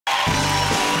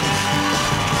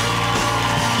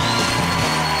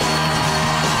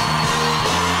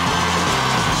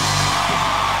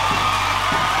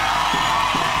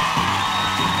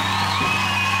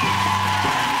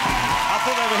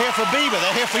here for Bieber,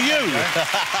 they're here for you.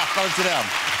 Don't sit down.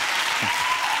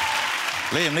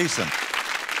 Liam Neeson.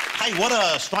 Hey, what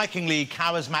a strikingly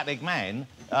charismatic man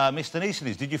Mr. Neeson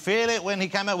is. Did you feel it when he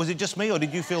came out? Was it just me, or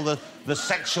did you feel the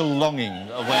sexual longing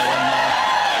of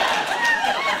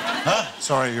Huh?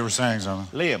 Sorry, you were saying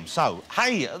something. Liam, so,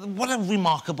 hey, what a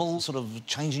remarkable sort of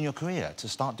change in your career to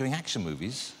start doing action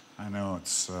movies. I know,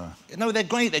 it's... No, they're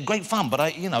great fun,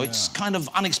 but, you know, it's kind of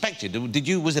unexpected.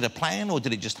 Was it a plan, or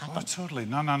did it just happen? Oh, totally.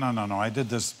 No. I did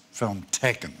this film,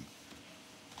 Taken.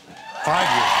 5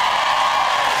 years.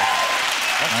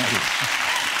 Thank you.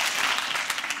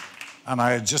 And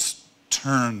I had just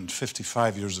turned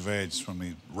 55 years of age when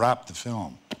we wrapped the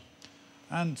film.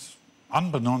 And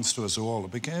unbeknownst to us all,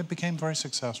 it became very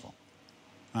successful.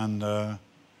 And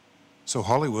so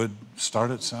Hollywood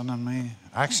started sending me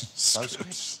action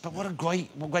scripts. But what a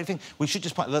great thing. We should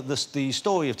just point the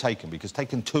story of Taken, because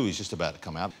Taken 2 is just about to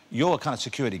come out. You're a kind of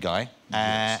security guy,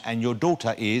 yes. And your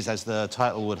daughter is, as the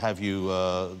title would have you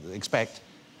expect,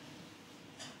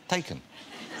 taken.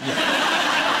 Yeah.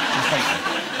 She's taken.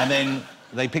 And then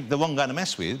they picked the wrong guy to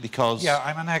mess with because... Yeah,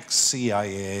 I'm an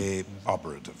ex-CIA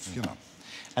operative, you know.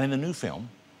 And in the new film,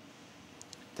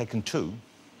 Taken 2,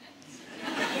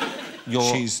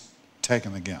 she's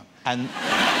taken again. And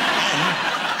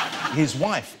his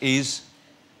wife is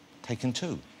taken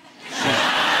too.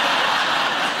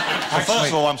 First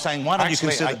of all, I'm saying, why don't you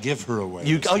consider... I give her away.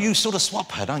 You sort of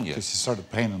swap her, don't you? Because she's sort of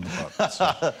pain in the butt.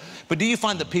 So. But do you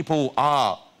find that people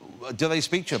are... Do they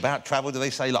speak to you about travel? Do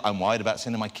they say, look, I'm worried about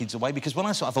sending my kids away? Because when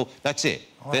I saw it, I thought, that's it.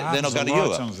 Oh, they're not going to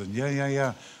Europe.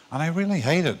 Yeah. And I really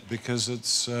hate it because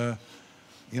it's... you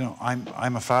know,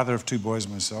 I'm a father of 2 boys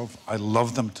myself. I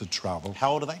love them to travel.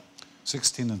 How old are they?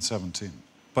 16 and 17.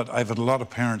 But I've had a lot of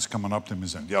parents coming up to me and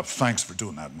saying, yeah, thanks for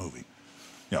doing that movie.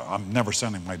 Yeah, I'm never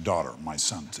sending my daughter, my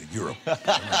son, to Europe.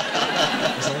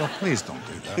 I said, well, please don't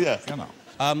do that. Yeah. You know.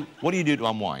 What do you do to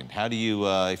unwind? How do you,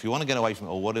 if you want to get away from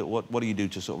it, or what do you do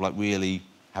to sort of like really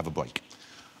have a break?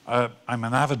 I'm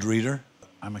an avid reader.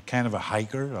 I'm a kind of a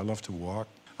hiker. I love to walk.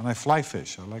 And I fly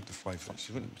fish. I like to fly fish.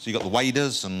 So you got the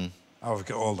waders and... Oh, I've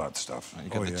got all that stuff. You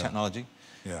got the technology?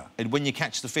 Yeah. And when you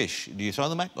catch the fish, do you throw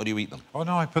them back or do you eat them? Oh,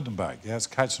 no, I put them back. Yeah, it's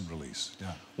catch and release,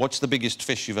 yeah. What's the biggest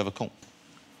fish you've ever caught?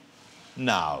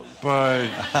 No. But...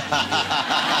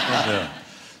 yeah.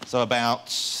 So about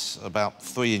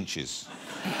 3 inches.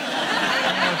 A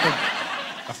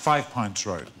 5-pound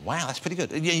trout. Wow, that's pretty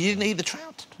good. You didn't eat the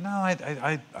trout? No,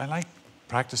 I like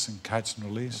practicing catch and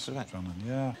release. That's right.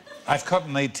 Yeah. I've caught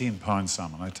an 18-pound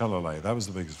salmon. I tell a lie. That was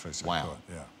the biggest fish I caught.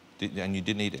 Yeah. And you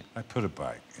didn't eat it? I put it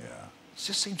back, yeah. It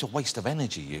just seems a waste of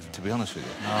energy, to be honest with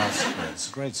you. No, it's great. It's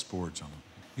a great sport, John.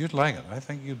 You'd like it. I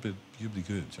think you'd be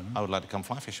good, you know? I would like to come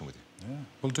fly fishing with you. Yeah,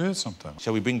 we'll do it sometime.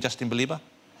 Shall we bring Justin Bieber?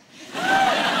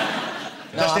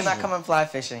 No, I'm not coming fly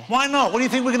fishing. Why not? What do you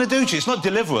think we're going to do to you? It's not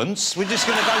Deliverance. We're just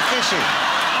going to go fishing.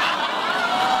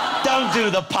 Don't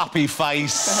do the puppy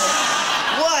face.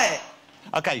 What?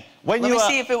 OK, when Let me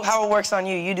see how it works on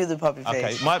you. You do the puppy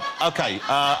face.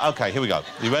 OK, here we go.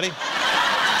 You ready?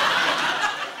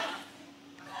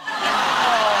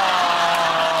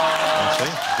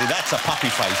 See, that's a puppy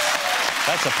face.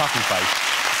 That's a puppy face.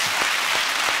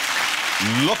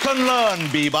 Look and learn,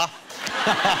 Bieber.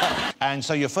 And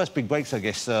so your first big breaks, I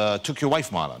guess, took you away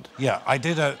from Ireland. Yeah, I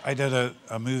did a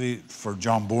movie for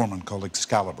John Boorman called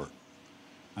Excalibur.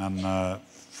 And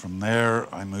from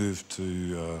there, I moved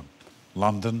to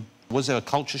London. Was there a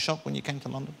culture shock when you came to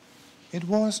London? It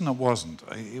was and it wasn't.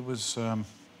 It was... I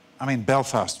mean,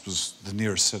 Belfast was the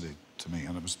nearest city to me,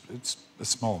 and it's a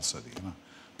small city, you know.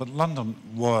 But London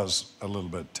was a little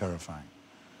bit terrifying.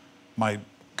 My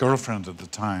girlfriend at the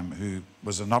time, who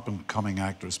was an up-and-coming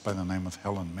actress by the name of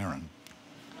Helen Mirren,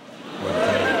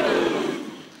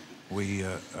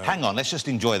 hang on, let's just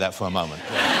enjoy that for a moment.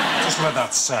 Just let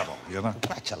that settle, you know?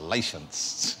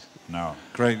 Congratulations. No,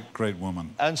 great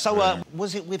woman. And so,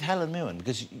 was it with Helen Mirren?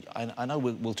 Because I know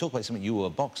we'll talk about something, you were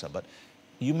a boxer, but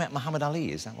you met Muhammad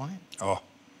Ali, is that right? Oh,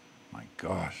 my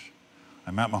gosh.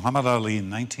 I met Muhammad Ali in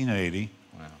 1980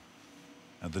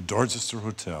 at the Dorchester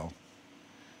Hotel.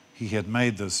 He had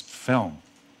made this film,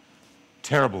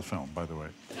 terrible film, by the way,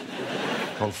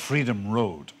 called Freedom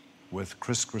Road with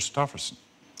Chris Christopherson.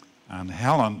 And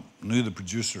Helen knew the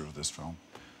producer of this film.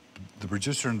 The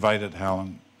producer invited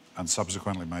Helen, and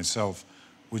subsequently myself,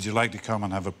 would you like to come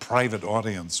and have a private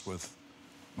audience with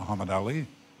Muhammad Ali?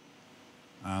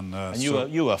 And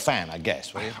you were a fan, I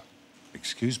guess, were you?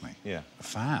 Excuse me? Yeah. A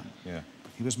fan? Yeah.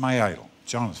 He was my idol.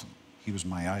 Jonathan, he was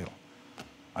my idol.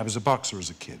 I was a boxer as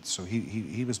a kid, so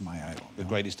he was my idol. The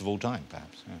greatest of all time,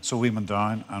 perhaps. Yeah. So we went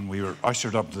down, and we were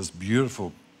ushered up to this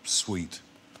beautiful suite.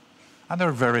 And there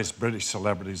were various British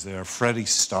celebrities there. Freddie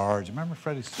Starr. Do you remember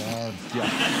Freddie Starr?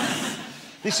 Yeah.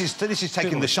 This is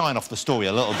taking the shine off the story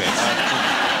a little bit.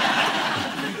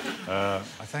 I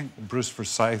think Bruce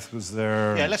Forsyth was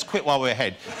there. Yeah, let's quit while we're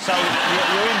ahead. So you're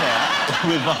in there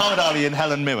with Muhammad Ali and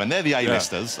Helen Mirren. They're the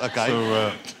A-listers, yeah.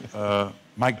 OK. So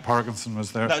Mike Parkinson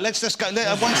was there. No, let's just go...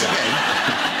 once again...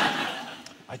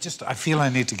 I feel I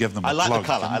need to give them a plug. I like the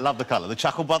colour. I love the colour. The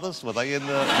Chuckle Brothers, were they in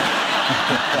the...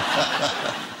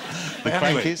 But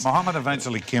anyway, Muhammad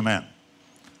eventually came in.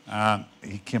 And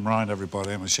he came round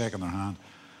everybody and was shaking their hand.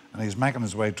 And he was making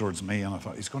his way towards me, and I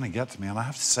thought, he's going to get to me, and I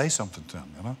have to say something to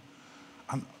him, you know?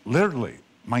 And literally,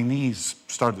 my knees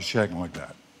started shaking like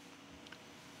that.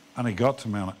 And he got to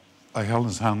me, and I held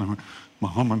his hand and went,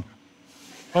 Muhammad,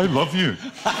 I love you.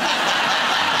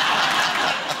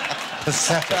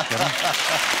 Pathetic, you know?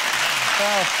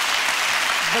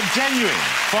 But genuine,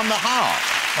 from the heart.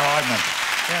 Oh, I meant it.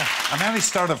 Yeah. And then he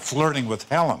started flirting with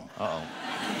Helen. Uh-oh.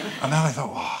 And then I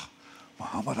thought, oh,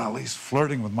 Muhammad Ali's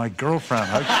flirting with my girlfriend.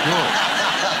 How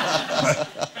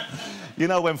cool. You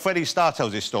know, when Freddie Starr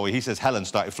tells his story, he says Helen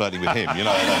started flirting with him, you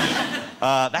know, don't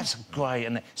you? That's great.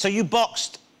 And so you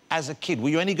boxed as a kid. Were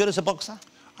you any good as a boxer?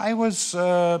 I was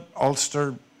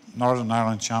Ulster Northern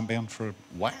Ireland champion for a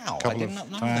couple of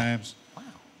times. Wow.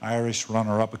 Irish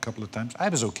runner-up a couple of times. I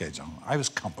was OK, John. I was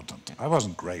competent. I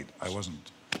wasn't great. I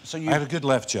wasn't... So I had a good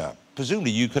left jab. Presumably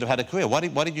you could have had a career. Why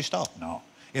did you stop? No,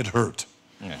 it hurt.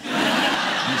 Yeah.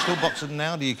 Are you still boxing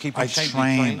now? Do you keep in shape?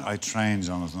 I train,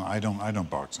 Jonathan. I don't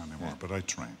box anymore, but I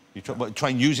train. You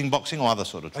train using boxing or other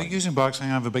sort of training? Using boxing. I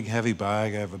have a big heavy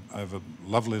bag. I have a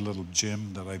lovely little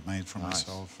gym that I've made for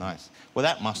myself. Nice. Well,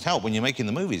 that must help when you're making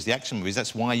the movies, the action movies.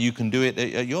 That's why you can do it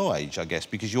at your age, I guess,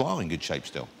 because you are in good shape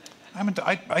still.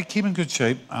 I keep in good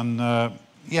shape, and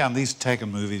yeah, in these Taken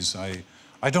movies,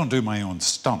 I don't do my own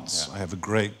stunts. Yeah. I have a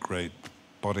great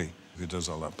body who does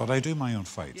all that, but I do my own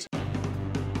fights.